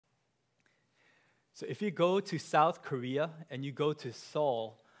So if you go to South Korea and you go to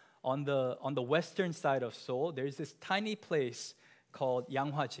Seoul, on the western side of Seoul, there's this tiny place called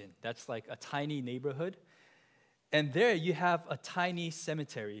Yanghwajin. That's like a tiny neighborhood. And there you have a tiny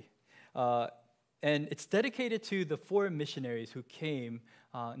cemetery. And it's dedicated to the foreign missionaries who came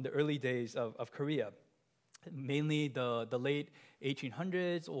in the early days of Korea. Mainly the late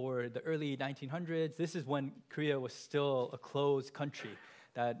 1800s or the early 1900s. This is when Korea was still a closed country,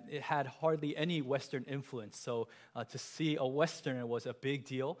 that it had hardly any Western influence. So to see a Westerner was a big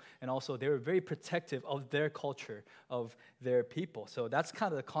deal. And also they were very protective of their culture, of their people. So that's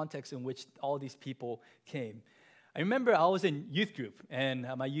kind of the context in which all these people came. I remember I was in youth group, and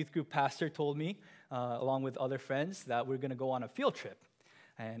my youth group pastor told me, along with other friends, that we're going to go on a field trip.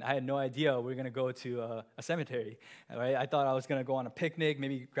 And I had no idea we were going to go to a cemetery. Right? I thought I was going to go on a picnic,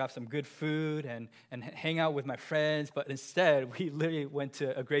 maybe grab some good food and hang out with my friends. But instead, we literally went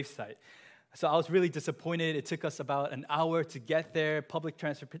to a gravesite. So I was really disappointed. It took us about an hour to get there, public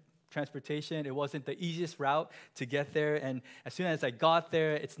transportation. It wasn't the easiest route to get there. And as soon as I got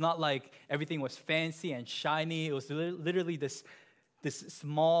there, it's not like everything was fancy and shiny. It was literally this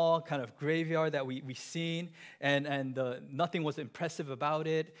small kind of graveyard that we seen, and nothing was impressive about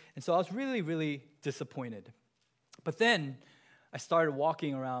it. And so I was really, really disappointed. But then I started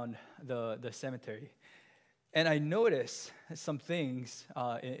walking around the cemetery, and I noticed some things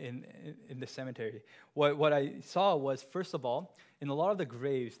in the cemetery. What I saw was, first of all, in a lot of the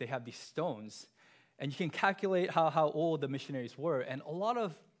graves, they have these stones, and you can calculate how old the missionaries were, and a lot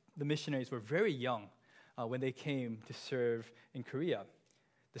of the missionaries were very young when they came to serve in Korea.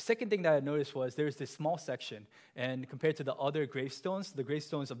 The second thing that I noticed was there's this small section, and compared to the other gravestones, the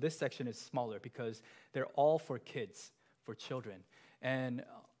gravestones of this section is smaller because they're all for kids, for children. And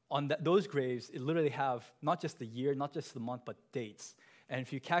on those graves, it literally have not just the year, not just the month, but dates. And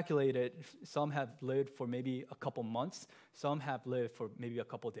if you calculate it, some have lived for maybe a couple months, some have lived for maybe a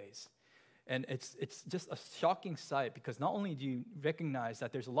couple days. And it's just a shocking sight, because not only do you recognize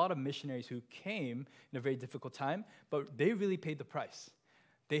that there's a lot of missionaries who came in a very difficult time, but they really paid the price.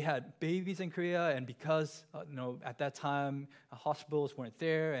 They had babies in Korea, and because at that time hospitals weren't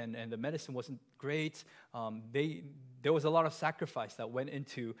there and the medicine wasn't great, there was a lot of sacrifice that went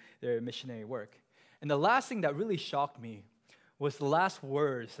into their missionary work. And the last thing that really shocked me was the last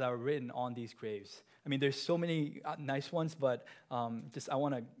words that were written on these graves. I mean, there's so many nice ones, but I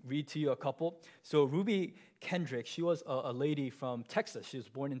want to read to you a couple. So Ruby Kendrick, she was a lady from Texas. She was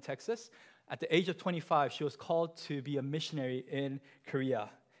born in Texas. At the age of 25, she was called to be a missionary in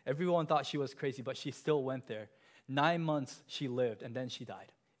Korea. Everyone thought she was crazy, but she still went there. 9 months she lived, and then she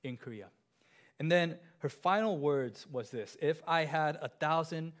died in Korea. And then her final words was this: "If I had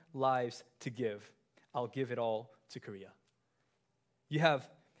 1,000 lives to give, I'll give it all to Korea." You have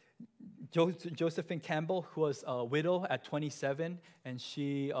Josephine Campbell, who was a widow at 27, and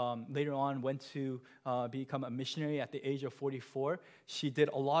she later on went to become a missionary at the age of 44. She did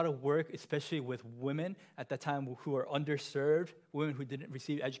a lot of work, especially with women at that time who were underserved, women who didn't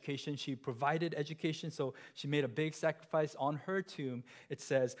receive education. She provided education, so she made a big sacrifice. On her tomb, it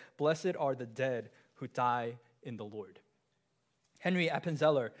says, "Blessed are the dead who die in the Lord." Henry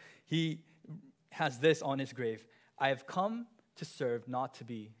Appenzeller, he has this on his grave: "I have come to serve, not to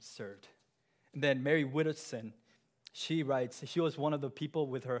be served." And then Mary Whitterson, she writes, she was one of the people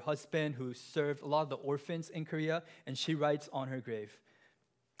with her husband who served a lot of the orphans in Korea, and she writes on her grave,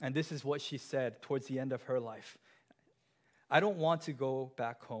 and this is what she said towards the end of her life: "I don't want to go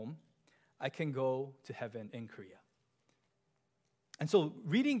back home. I can go to heaven in Korea." And so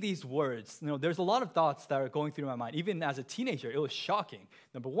reading these words, there's a lot of thoughts that are going through my mind. Even as a teenager, it was shocking.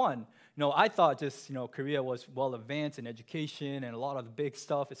 Number one, I thought just, Korea was well advanced in education and a lot of the big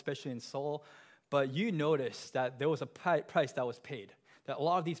stuff, especially in Seoul. But you notice that there was a price that was paid. That a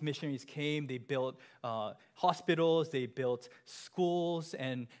lot of these missionaries came, they built hospitals, they built schools,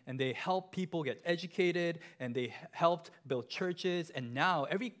 and they helped people get educated, and they helped build churches. And now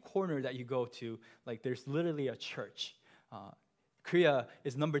every corner that you go to, there's literally a church. Korea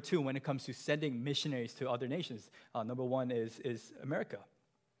is number 2 when it comes to sending missionaries to other nations. Number 1 is America.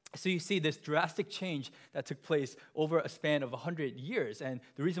 So you see this drastic change that took place over a span of 100 years. And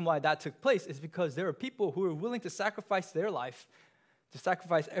the reason why that took place is because there are people who are willing to sacrifice their life, to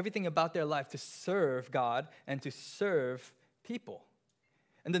sacrifice everything about their life to serve God and to serve people.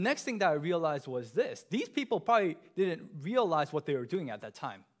 And the next thing that I realized was this: these people probably didn't realize what they were doing at that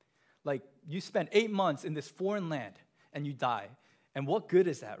time. You spend 8 months in this foreign land and you die. And what good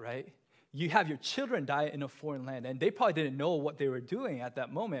is that, right? You have your children die in a foreign land, and they probably didn't know what they were doing at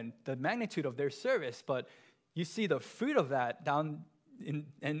that moment, the magnitude of their service, but you see the fruit of that down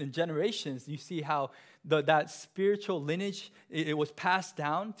in generations, you see how that spiritual lineage, it was passed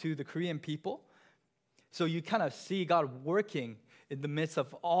down to the Korean people. So you kind of see God working in the midst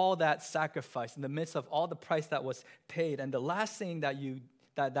of all that sacrifice, in the midst of all the price that was paid. And the last thing that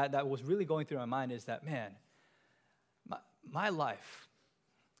was really going through my mind is that, man, my life,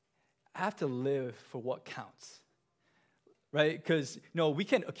 I have to live for what counts. Right? Because, we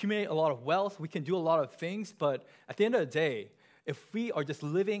can accumulate a lot of wealth, we can do a lot of things, but at the end of the day, if we are just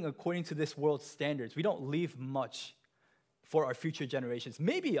living according to this world's standards, we don't leave much for our future generations.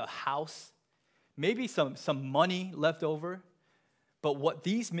 Maybe a house, maybe some money left over, but what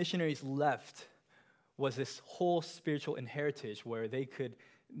these missionaries left was this whole spiritual inheritance where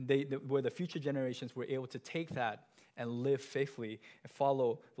where the future generations were able to take that and live faithfully and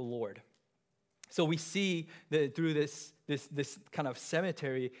follow the Lord. So we see that through this kind of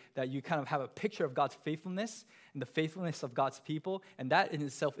cemetery that you kind of have a picture of God's faithfulness and the faithfulness of God's people, and that in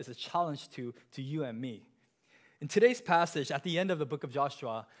itself is a challenge to you and me. In today's passage, at the end of the book of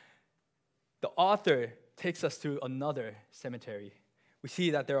Joshua, the author takes us through another cemetery. We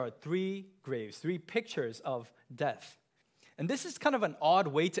see that there are 3 graves, 3 pictures of death. And this is kind of an odd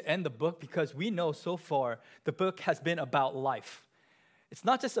way to end the book because we know so far the book has been about life. It's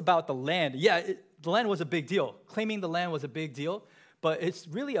not just about the land. Yeah, the land was a big deal. Claiming the land was a big deal, but it's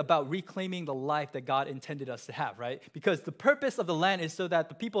really about reclaiming the life that God intended us to have, right? Because the purpose of the land is so that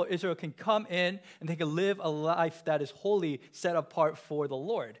the people of Israel can come in and they can live a life that is holy, set apart for the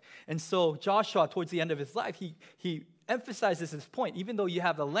Lord. And so Joshua, towards the end of his life, he emphasizes this point. Even though you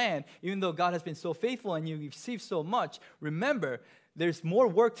have the land, even though God has been so faithful and you receive so much, remember, there's more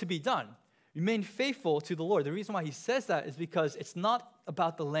work to be done. Remain faithful to the Lord. The reason why he says that is because it's not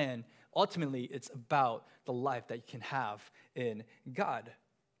about the land. Ultimately, it's about the life that you can have in God.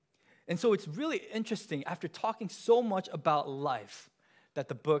 And so it's really interesting, after talking so much about life, that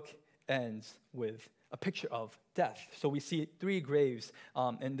the book ends with a picture of death. So we see 3 graves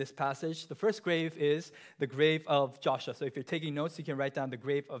in this passage. The first grave is the grave of Joshua. So if you're taking notes, you can write down the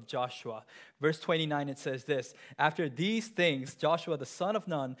grave of Joshua. Verse 29, it says this: "After these things, Joshua, the son of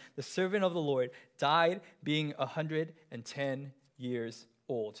Nun, the servant of the Lord, died being 110 years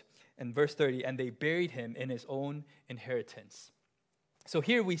old." And verse 30, "And they buried him in his own inheritance." So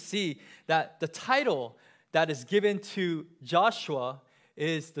here we see that the title that is given to Joshua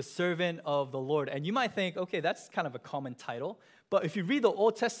is the servant of the Lord. And you might think, okay, that's kind of a common title. But if you read the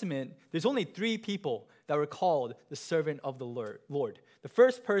Old Testament, there's only 3 people that were called the servant of the Lord. The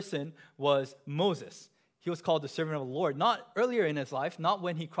first person was Moses. He was called the servant of the Lord, not earlier in his life, not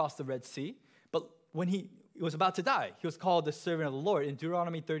when he crossed the Red Sea, but when he was about to die. He was called the servant of the Lord. In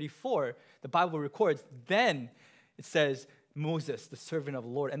Deuteronomy 34, the Bible records, then it says, Moses, the servant of the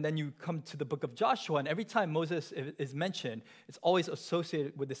Lord. And then you come to the book of Joshua, and every time Moses is mentioned, it's always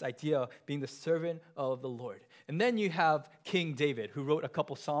associated with this idea of being the servant of the Lord. And then you have King David, who wrote a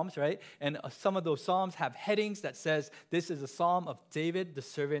couple psalms, right? And some of those psalms have headings that says, this is a psalm of David, the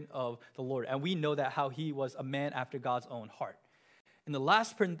servant of the Lord. And we know that how he was a man after God's own heart. And the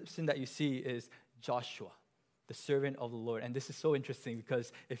last person that you see is Joshua, the servant of the Lord. And this is so interesting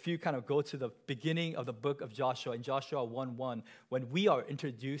because if you kind of go to the beginning of the book of Joshua, in Joshua 1:1, when we are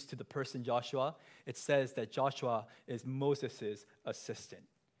introduced to the person Joshua, it says that Joshua is Moses' assistant.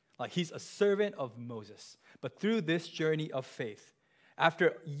 Like he's a servant of Moses. But through this journey of faith,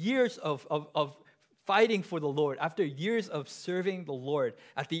 after years of fighting for the Lord, after years of serving the Lord,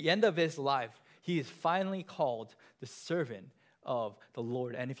 at the end of his life, he is finally called the servant of the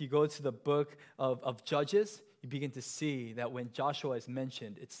Lord. And if you go to the book of Judges, you begin to see that when Joshua is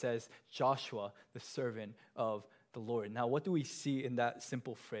mentioned, it says Joshua, the servant of the Lord. Now, what do we see in that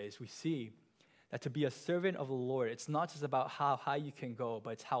simple phrase? We see that to be a servant of the Lord, it's not just about how high you can go,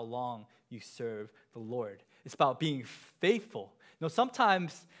 but it's how long you serve the Lord. It's about being faithful.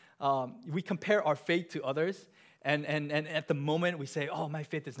 Sometimes we compare our faith to others, and at the moment we say, oh, my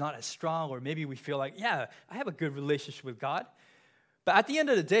faith is not as strong, or maybe we feel like, yeah, I have a good relationship with God. But at the end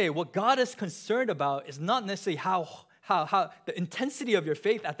of the day, what God is concerned about is not necessarily how the intensity of your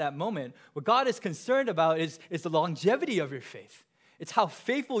faith at that moment. What God is concerned about is the longevity of your faith. It's how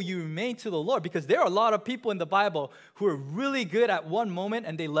faithful you remain to the Lord, because there are a lot of people in the Bible who are really good at one moment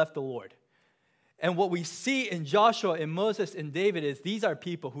and they left the Lord. And what we see in Joshua, in Moses, and David is these are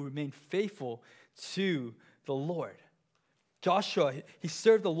people who remain faithful to the Lord. Joshua, he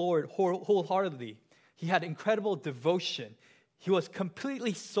served the Lord wholeheartedly. He had incredible devotion. He was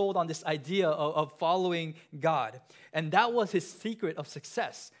completely sold on this idea of following God. And that was his secret of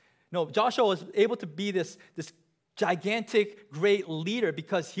success. Joshua was able to be this gigantic, great leader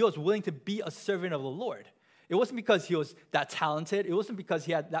because he was willing to be a servant of the Lord. It wasn't because he was that talented. It wasn't because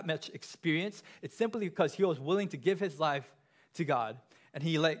he had that much experience. It's simply because he was willing to give his life to God, and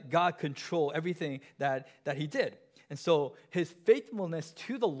he let God control everything that he did. And so his faithfulness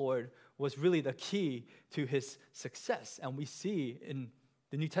to the Lord was really the key to his success. And we see in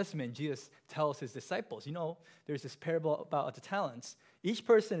the New Testament, Jesus tells his disciples, there's this parable about the talents. Each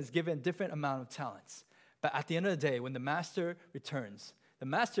person is given a different amount of talents. But at the end of the day, when the master returns, the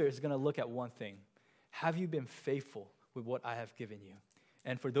master is going to look at one thing. Have you been faithful with what I have given you?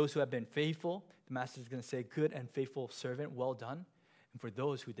 And for those who have been faithful, the master is going to say, good and faithful servant, well done. And for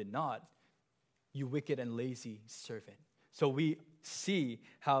those who did not, you wicked and lazy servant. So we see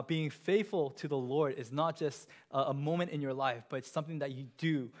how being faithful to the Lord is not just a moment in your life, but it's something that you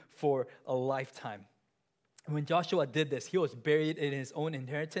do for a lifetime. And when Joshua did this, he was buried in his own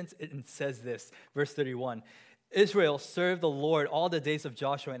inheritance. It says this, verse 31. Israel served the Lord all the days of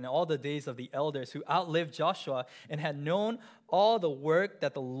Joshua and all the days of the elders who outlived Joshua and had known all the work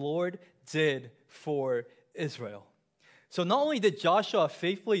that the Lord did for Israel. So not only did Joshua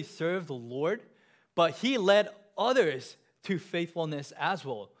faithfully serve the Lord, but he led others to faithfulness as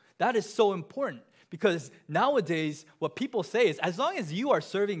well. That is so important because nowadays what people say is as long as you are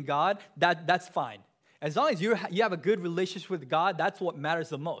serving God, that's fine. As long as you have a good relationship with God, that's what matters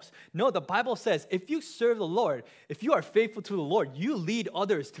the most. No, the Bible says if you serve the Lord, if you are faithful to the Lord, you lead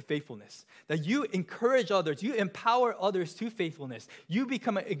others to faithfulness. That you encourage others, you empower others to faithfulness. You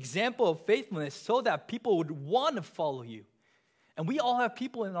become an example of faithfulness so that people would want to follow you. And we all have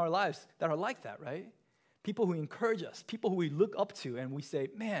people in our lives that are like that, right? People who encourage us, people who we look up to, and we say,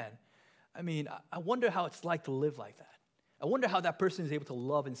 man, I wonder how it's like to live like that. I wonder how that person is able to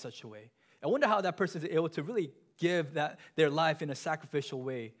love in such a way. I wonder how that person is able to really give their life in a sacrificial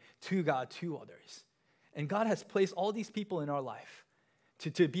way to God, to others. And God has placed all these people in our life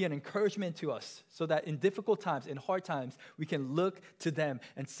to be an encouragement to us so that in difficult times, in hard times, we can look to them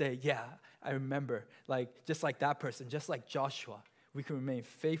and say, yeah, I remember, just like that person, just like Joshua, we can remain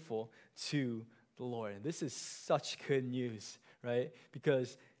faithful to the Lord. And this is such good news, right?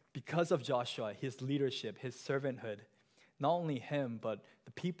 Because of Joshua, his leadership, his servanthood, not only him, but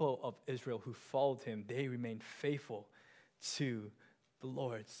the people of Israel who followed him, they remained faithful to the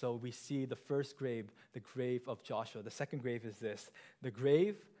Lord. So we see the first grave, the grave of Joshua. The second grave is this, the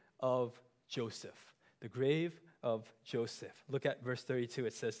grave of Joseph. The grave of Joseph. Look at verse 32.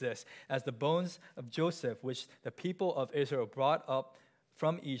 It says this, as the bones of Joseph, which the people of Israel brought up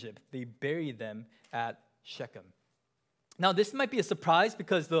from Egypt, they buried them at Shechem. Now, this might be a surprise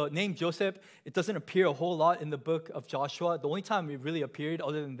because the name Joseph, it doesn't appear a whole lot in the book of Joshua. The only time it really appeared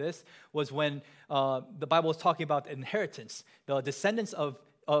other than this was when the Bible was talking about inheritance, the descendants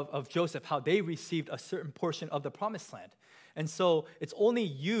of Joseph, how they received a certain portion of the promised land. And so it's only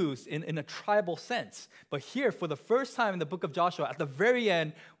used in a tribal sense. But here, for the first time in the book of Joshua, at the very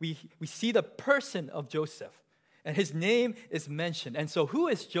end, we see the person of Joseph. And his name is mentioned. And so who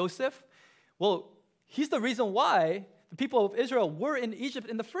is Joseph? Well, he's the reason why the people of Israel were in Egypt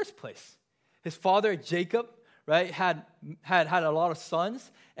in the first place. His father, Jacob, right, had a lot of sons.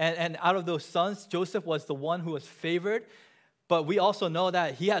 And out of those sons, Joseph was the one who was favored. But we also know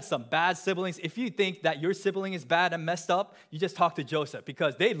that he had some bad siblings. If you think that your sibling is bad and messed up, you just talk to Joseph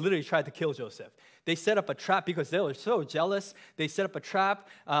because they literally tried to kill Joseph. They set up a trap because they were so jealous. They set up a trap,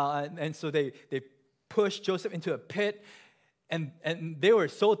 and so they pushed Joseph into a pit. And they were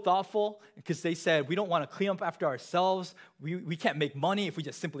so thoughtful because they said, we don't want to clean up after ourselves. We can't make money if we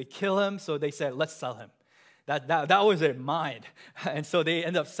just simply kill him. So they said, let's sell him. That was their mind. And so they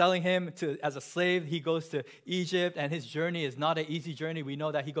end up selling him as a slave. He goes to Egypt, and his journey is not an easy journey. We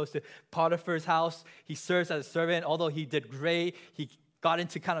know that he goes to Potiphar's house. He serves as a servant. Although he did great, he got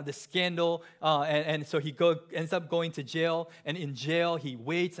into kind of the scandal, and so he ends up going to jail. And in jail, he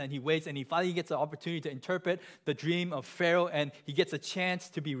waits, and he finally gets an opportunity to interpret the dream of Pharaoh, and he gets a chance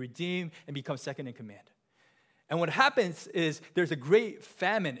to be redeemed and become second in command. And what happens is there's a great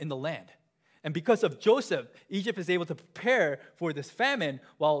famine in the land. And because of Joseph, Egypt is able to prepare for this famine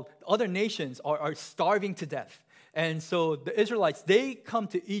while other nations are starving to death. And so the Israelites, they come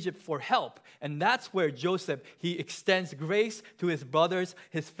to Egypt for help. And that's where Joseph, he extends grace to his brothers,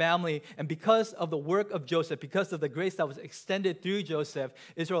 his family. And because of the work of Joseph, because of the grace that was extended through Joseph,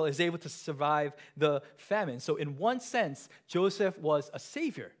 Israel is able to survive the famine. So in one sense, Joseph was a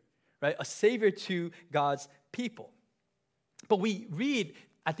savior, right? A savior to God's people. But we read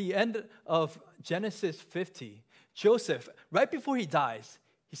at the end of Genesis 50, Joseph, right before he dies,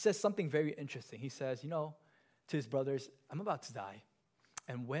 he says something very interesting. He says, to his brothers, I'm about to die.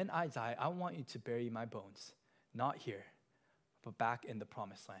 And when I die, I want you to bury my bones, not here, but back in the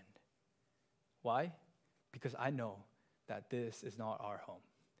promised land. Why? because I know that this is not our home.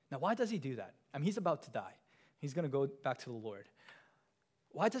 Now, why does he do that? I mean, he's about to die. He's going to go back to the Lord.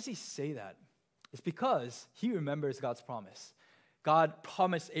 Why does he say that? It's because he remembers God's promise. God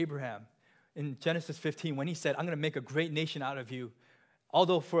promised Abraham in Genesis 15 when he said, I'm going to make a great nation out of you.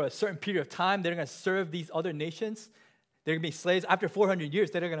 Although for a certain period of time, they're going to serve these other nations. They're going to be slaves. After 400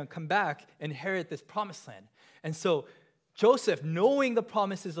 years, they're going to come back and inherit this promised land. And so Joseph, knowing the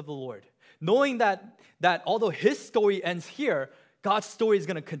promises of the Lord, knowing that although his story ends here, God's story is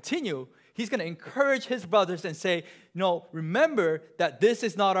going to continue, he's going to encourage his brothers and say, remember that this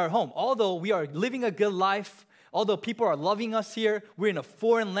is not our home. Although we are living a good life, although people are loving us here, we're in a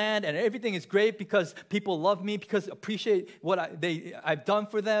foreign land and everything is great because people love me, because appreciate what I've done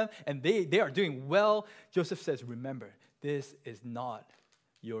for them, and they are doing well. Joseph says, remember, this is not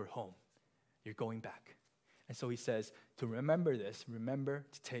your home. You're going back. And so he says, to remember this, remember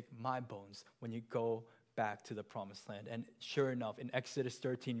to take my bones when you go back to the promised land. And sure enough, in Exodus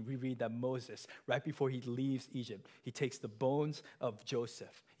 13, we read that Moses, right before he leaves Egypt, he takes the bones of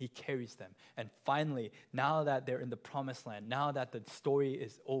Joseph. He carries them. And finally, now that they're in the promised land, now that the story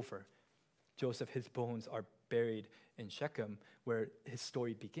is over, Joseph, his bones are buried in Shechem, where his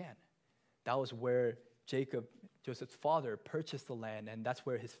story began. That was where Jacob, Joseph's father, purchased the land, and that's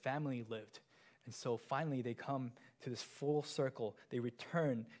where his family lived. And so finally, they come to this full circle. They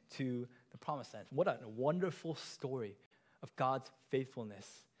return to the promised land. What a wonderful story of God's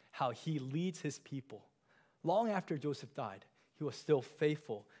faithfulness, how he leads his people. Long after Joseph died, he was still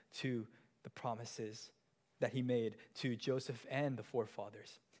faithful to the promises that he made to Joseph and the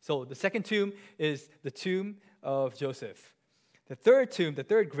forefathers. So the second tomb is the tomb of Joseph. The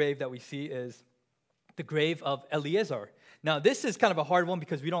third grave that we see is the grave of Eleazar. Now, this is kind of a hard one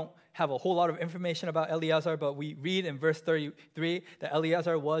because we don't have a whole lot of information about Eleazar, but we read in verse 33 that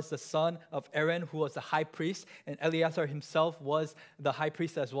Eleazar was the son of Aaron, who was the high priest, and Eleazar himself was the high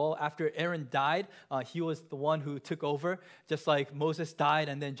priest as well. After Aaron died, he was the one who took over, just like Moses died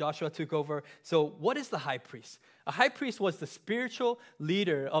and then Joshua took over. So what is the high priest? A high priest was the spiritual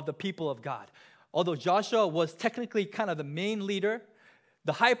leader of the people of God. Although Joshua was technically kind of the main leader,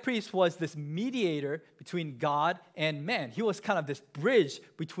 the high priest was this mediator between God and man. He was kind of this bridge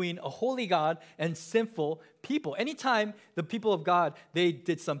between a holy God and sinful people. Anytime the people of God, they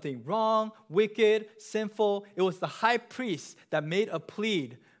did something wrong, wicked, sinful, it was the high priest that made a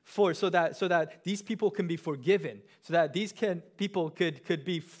plea so that these people can be forgiven, so that these people could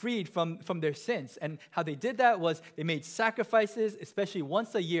be freed from their sins. And how they did that was they made sacrifices, especially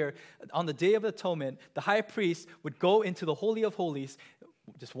once a year. On the Day of Atonement, the high priest would go into the Holy of Holies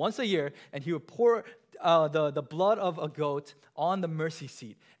just once a year, and he would pour the blood of a goat on the mercy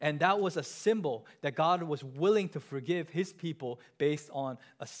seat. And that was a symbol that God was willing to forgive his people based on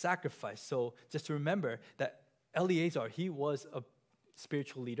a sacrifice. So just to remember that Eleazar, he was a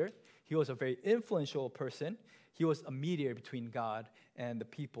spiritual leader. He was a very influential person. He was a mediator between God and the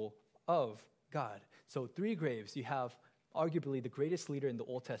people of God. So 3 graves. You have arguably the greatest leader in the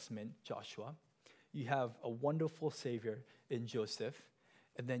Old Testament, Joshua. You have a wonderful Savior in Joseph.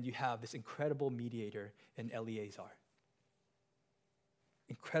 And then you have this incredible mediator in Eleazar.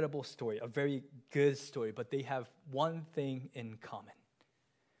 Incredible story, a very good story, but they have one thing in common.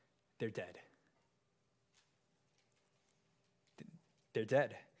 They're dead. They're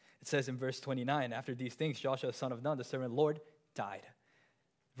dead. It says in verse 29, after these things, Joshua, son of Nun, the servant of the Lord, died.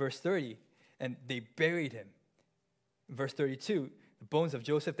 Verse 30, and they buried him. Verse 32, the bones of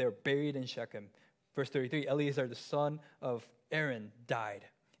Joseph, they were buried in Shechem. Verse 33, Eleazar, the son of Aaron, died,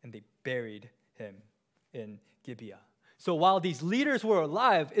 and they buried him in Gibeah. So while these leaders were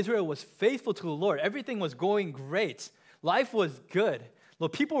alive, Israel was faithful to the Lord. Everything was going great. Life was good.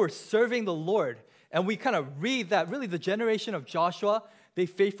 Lord, people were serving the Lord. And we kind of read that really the generation of Joshua, they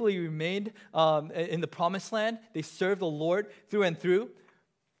faithfully remained in the promised land. They served the Lord through and through.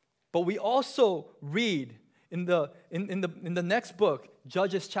 But we also read in the next book,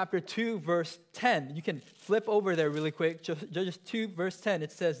 Judges chapter 2, verse 10. You can flip over there really quick. Judges 2, verse 10,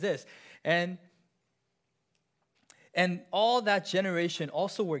 it says this. And all that generation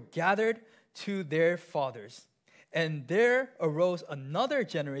also were gathered to their fathers. And there arose another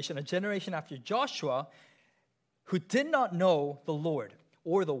generation, a generation after Joshua, who did not know the Lord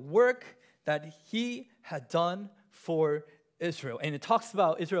or the work that he had done for Israel. And it talks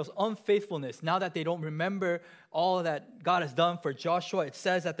about Israel's unfaithfulness. Now that they don't remember all that God has done for Joshua, it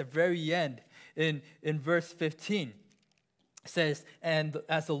says at the very end in verse 15, says, and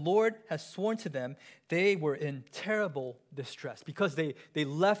as the Lord has sworn to them, they were in terrible distress because they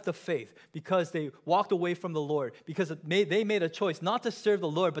left the faith, because they walked away from the Lord, because they made a choice not to serve the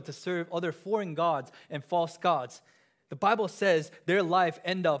Lord, but to serve other foreign gods and false gods. The Bible says their life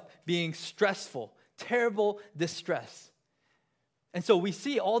ended up being stressful, terrible distress. And so we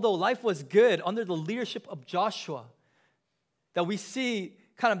see, although life was good under the leadership of Joshua, that we see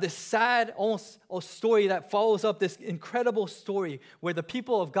kind of this sad almost a story that follows up this incredible story where the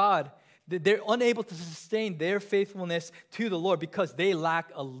people of God, they're unable to sustain their faithfulness to the Lord because they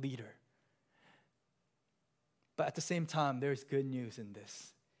lack a leader. But at the same time, there's good news in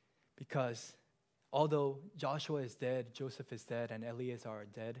this, because although Joshua is dead, Joseph is dead, and Eleazar are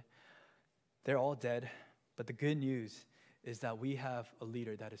dead, they're all dead. But the good news is that we have a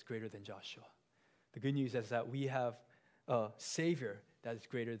leader that is greater than Joshua. The good news is that we have a Savior that is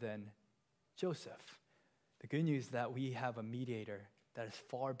greater than Joseph. The good news is that we have a mediator that is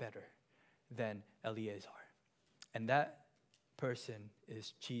far better than Eleazar. And that person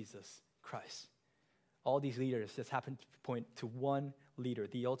is Jesus Christ. All these leaders just happen to point to one leader,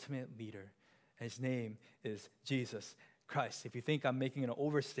 the ultimate leader. And his name is Jesus Christ. If you think I'm making an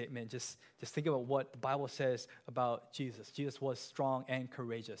overstatement, just think about what the Bible says about Jesus. Jesus was strong and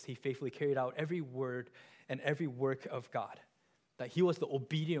courageous. He faithfully carried out every word and every work of God. That he was the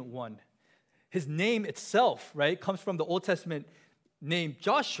obedient one. His name itself, right, comes from the Old Testament name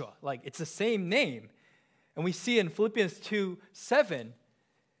Joshua. Like, it's the same name. And we see in Philippians 2:7,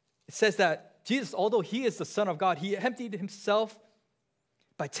 it says that Jesus, although he is the Son of God, he emptied himself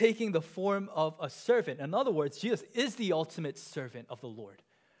by taking the form of a servant. In other words, Jesus is the ultimate servant of the Lord.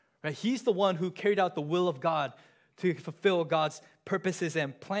 Right? He's the one who carried out the will of God to fulfill God's purposes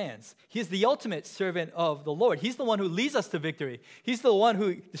and plans. He is the ultimate servant of the Lord. He's the one who leads us to victory. He's the one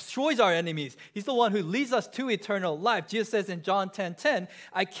who destroys our enemies. He's the one who leads us to eternal life. Jesus says in John 10:10,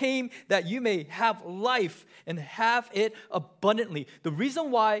 I came that you may have life and have it abundantly. The reason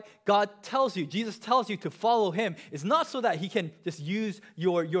why Jesus tells you to follow him is not so that he can just use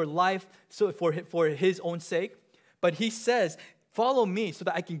your life for his own sake, but he says, follow me so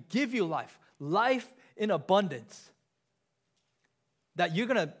that I can give you life in abundance. That you're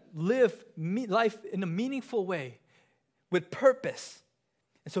going to live life in a meaningful way with purpose.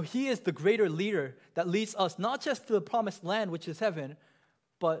 And so he is the greater leader that leads us not just to the promised land, which is heaven,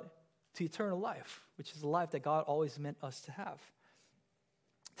 but to eternal life, which is the life that God always meant us to have.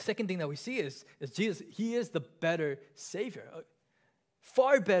 The second thing that we see is Jesus. He is the better Savior,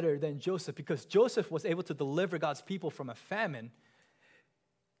 far better than Joseph, because Joseph was able to deliver God's people from a famine.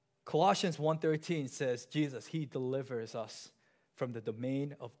 Colossians 1:13 says, Jesus, he delivers us from the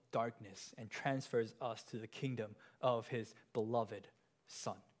domain of darkness and transfers us to the kingdom of his beloved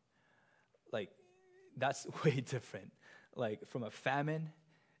Son. Like, that's way different. Like, from a famine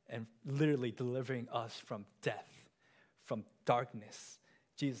and literally delivering us from death, from darkness.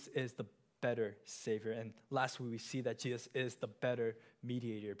 Jesus is the better Savior. And lastly, we see that Jesus is the better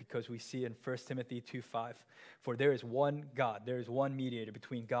mediator, because we see in 1 Timothy 2:5, for there is one God, there is one mediator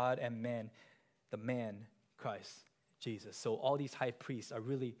between God and man, the man, Christ Jesus. So all these high priests are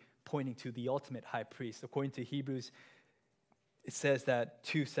really pointing to the ultimate high priest. According to Hebrews, it says that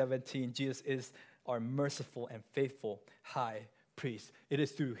 2:17, Jesus is our merciful and faithful high priest. It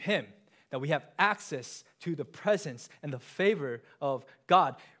is through him that we have access to the presence and the favor of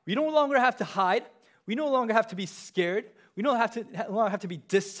God. We no longer have to hide. We no longer have to be scared. We no longer have to be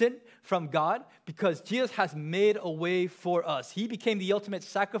distant from God, because Jesus has made a way for us. He became the ultimate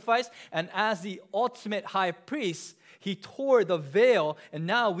sacrifice, and as the ultimate high priest, he tore the veil, and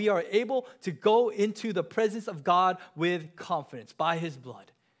now we are able to go into the presence of God with confidence by his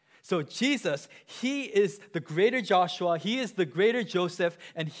blood. So Jesus, he is the greater Joshua, he is the greater Joseph,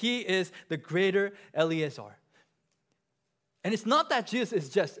 and he is the greater Eleazar. And it's not that Jesus is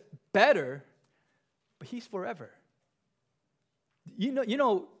just better, but he's forever. You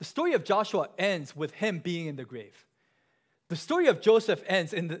know, the story of Joshua ends with him being in the grave. The story of Joseph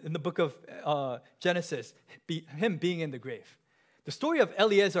ends in the book of Genesis, him being in the grave. The story of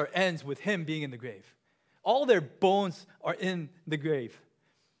Eleazar ends with him being in the grave. All their bones are in the grave.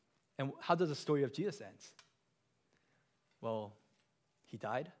 And how does the story of Jesus end? Well, he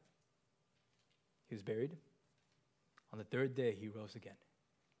died. He was buried. On the third day, he rose again,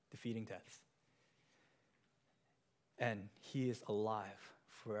 defeating death. And he is alive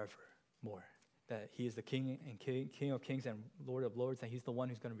forevermore. That he is the King of kings and Lord of lords, that he's the one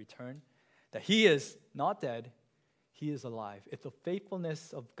who's going to return. That he is not dead, he is alive. If the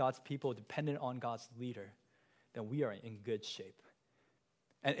faithfulness of God's people depended on God's leader, then we are in good shape.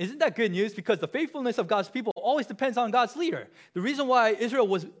 And isn't that good news? Because the faithfulness of God's people always depends on God's leader. The reason why Israel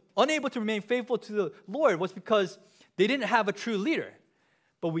was unable to remain faithful to the Lord was because they didn't have a true leader.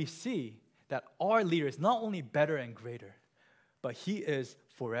 But we see that our leader is not only better and greater, but he is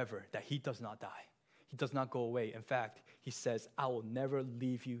forever, that he does not die. He does not go away. In fact, he says, I will never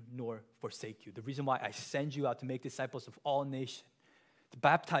leave you nor forsake you. The reason why I send you out to make disciples of all nations, to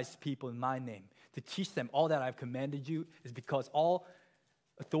baptize people in my name, to teach them all that I've commanded you, is because all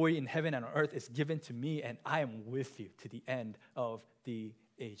authority in heaven and on earth is given to me, and I am with you to the end of the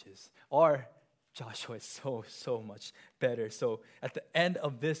ages. Our Joshua is so much better. So at the end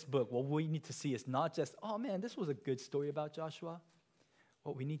of this book, what we need to see is not just, oh man, this was a good story about Joshua.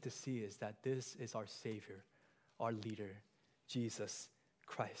 What we need to see is that this is our Savior, our leader, Jesus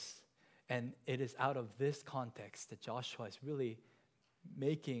Christ. And it is out of this context that Joshua is really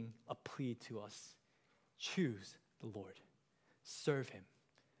making a plea to us. Choose the Lord. Serve him.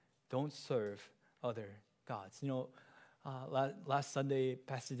 Don't serve other gods. You know, last Sunday,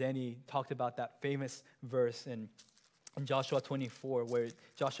 Pastor Danny talked about that famous verse in Joshua 24, where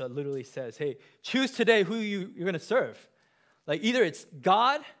Joshua literally says, hey, choose today who you're going to serve. Like either it's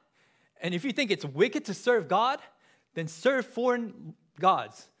God, and if you think it's wicked to serve God, then serve foreign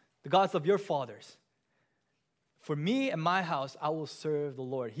gods, the gods of your fathers. For me and my house, I will serve the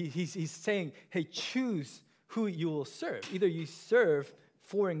Lord. He's saying, hey, choose who you will serve. Either you serve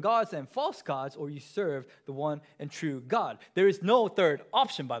foreign gods and false gods, or you serve the one and true God. There is no third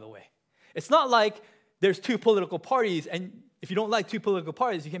option, by the way. It's not like there's two political parties, and if you don't like two political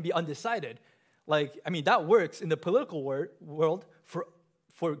parties, you can be undecided. Like, I mean, that works in the political world.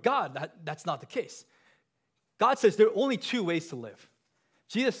 For God, that's not the case. God says there are only two ways to live.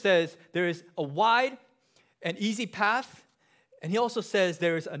 Jesus says there is a wide and easy path, and he also says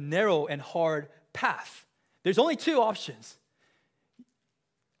there is a narrow and hard path. There's only two options.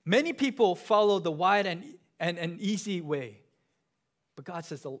 Many people follow the wide and easy way, but God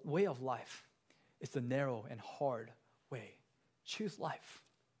says the way of life is the narrow and hard way. Choose life.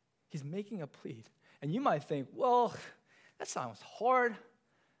 He's making a plea. And you might think, well, that sounds hard.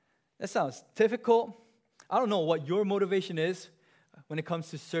 That sounds difficult. I don't know what your motivation is when it comes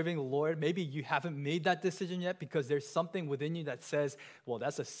to serving the Lord. Maybe you haven't made that decision yet because there's something within you that says, well,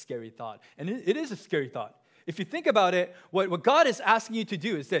 that's a scary thought. And it is a scary thought. If you think about it, what God is asking you to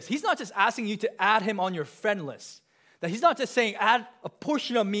do is this. He's not just asking you to add him on your friend list. That he's not just saying, add a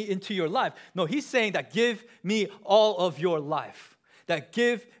portion of me into your life. No, he's saying that give me all of your life. That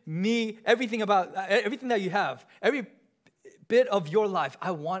give me everything that you have. Every bit of your life,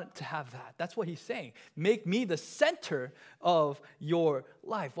 I want to have that. That's what he's saying. Make me the center of your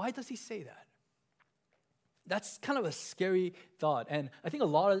life. Why does he say that? That's kind of a scary thought. And I think a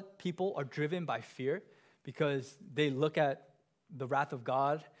lot of people are driven by fear because they look at the wrath of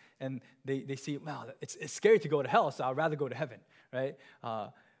God and they see, wow, it's scary to go to hell, so I'd rather go to heaven, right?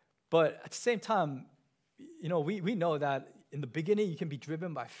 But at the same time, you know, we know that in the beginning you can be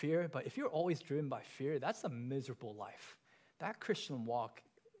driven by fear, but if you're always driven by fear, that's a miserable life. That Christian walk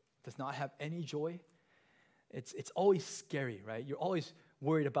does not have any joy. It's always scary, right? You're always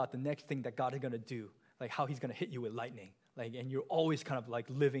worried about the next thing that God is going to do, like how he's going to hit you with lightning, and you're always kind of like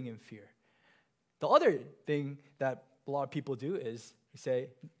living in fear. The other thing that a lot of people do is you say,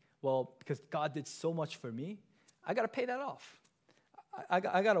 well, because God did so much for me, I got to pay that off. I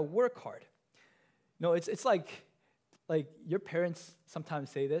got to work hard. No, it's like your parents sometimes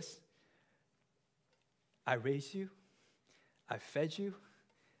say this. I raised you. I fed you.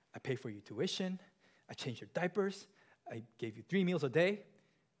 I paid for your tuition. I changed your diapers. I gave you 3 meals a day.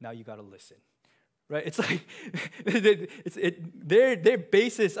 Now you got to listen. Right? It's like their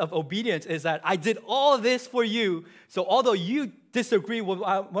basis of obedience is that I did all this for you, so although you disagree with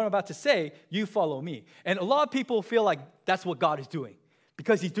what I'm about to say, you follow me. And a lot of people feel like that's what God is doing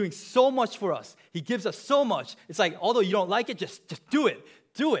because he's doing so much for us. He gives us so much. It's like, although you don't like it, just do it.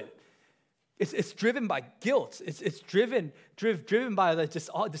 Do it. It's driven by guilt. It's driven by this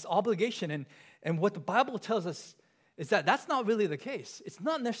obligation. And what the Bible tells us is that that's not really the case. It's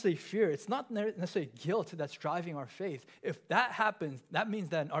not necessarily fear. It's not necessarily guilt that's driving our faith. If that happens, that means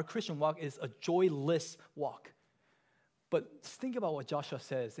that our Christian walk is a joyless walk. But think about what Joshua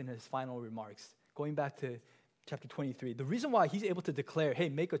says in his final remarks, going back to chapter 23. The reason why he's able to declare, hey,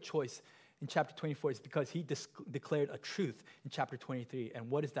 make a choice in chapter 24 is because he declared a truth in chapter 23. And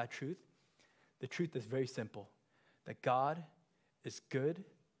what is that truth? The truth is very simple, that God is good,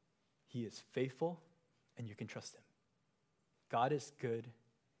 he is faithful, and you can trust him. God is good,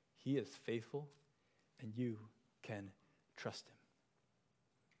 he is faithful, and you can trust him.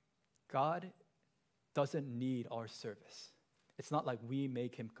 God doesn't need our service. It's not like we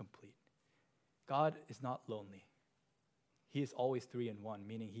make him complete. God is not lonely. He is always 3 in 1,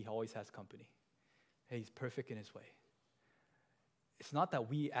 meaning he always has company. He's perfect in his way. It's not that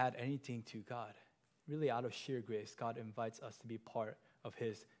we add anything to God. Really, out of sheer grace, God invites us to be part of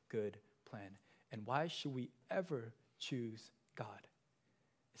his good plan. And why should we ever choose God?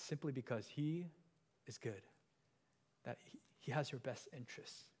 It's simply because he is good, that he has your best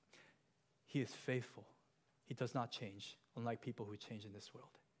interests. He is faithful. He does not change, unlike people who change in this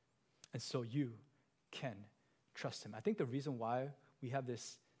world. And so you can trust him. I think the reason why we have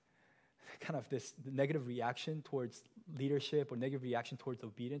this negative reaction towards leadership or negative reaction towards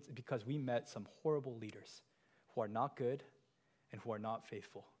obedience is because we met some horrible leaders who are not good and who are not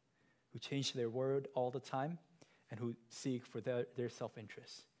faithful, who change their word all the time and who seek for their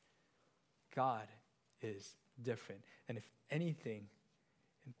self-interest. God is different. And if anything,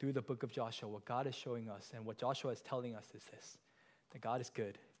 and through the book of Joshua, what God is showing us and what Joshua is telling us is this, that God is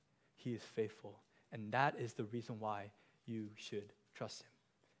good, he is faithful, and that is the reason why you should trust him.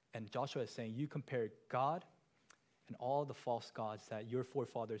 And Joshua is saying, you compare God and all the false gods that your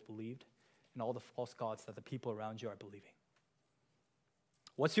forefathers believed and all the false gods that the people around you are believing.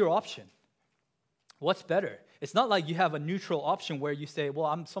 What's your option? What's better? It's not like you have a neutral option where you say, well,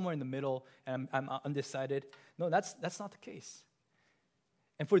 I'm somewhere in the middle and I'm undecided. No, that's not the case.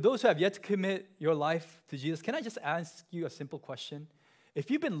 And for those who have yet to commit your life to Jesus, can I just ask you a simple question? If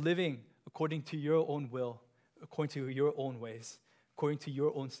you've been living according to your own will, according to your own ways, according to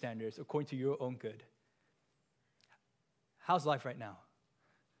your own standards, according to your own good, how's life right now?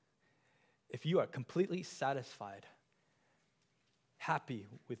 If you are completely satisfied, happy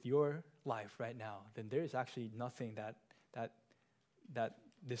with your life right now, then there is actually nothing that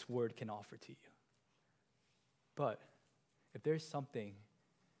this word can offer to you. But if there's something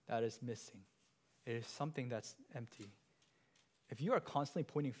that is missing, it is something that's empty. If you are constantly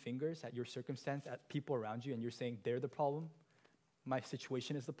pointing fingers at your circumstance, at people around you, and you're saying they're the problem, my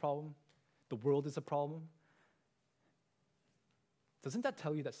situation is the problem, the world is the problem, doesn't that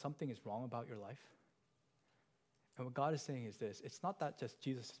tell you that something is wrong about your life? And what God is saying is this, it's not that just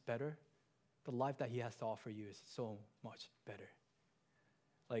Jesus is better, the life that he has to offer you is so much better.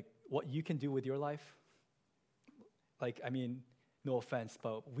 Like what you can do with your life, no offense,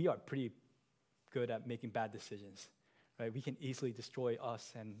 but we are pretty good at making bad decisions, right? We can easily destroy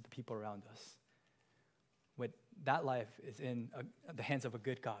us and the people around us. When that life is in the hands of a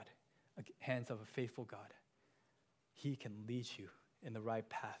good God, hands of a faithful God, he can lead you in the right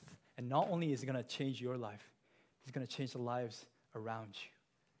path. And not only is he going to change your life, he's going to change the lives around you,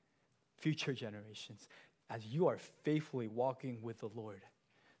 future generations. As you are faithfully walking with the Lord,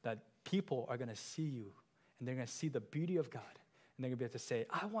 that people are going to see you and they're going to see the beauty of God. And they're going to be able to say,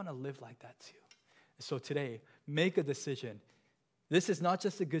 I want to live like that too. So today, make a decision. This is not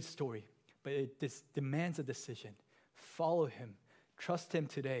just a good story, but this demands a decision. Follow him. Trust him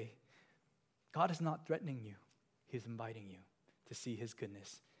today. God is not threatening you. He's inviting you to see his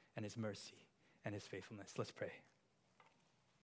goodness and his mercy and his faithfulness. Let's pray.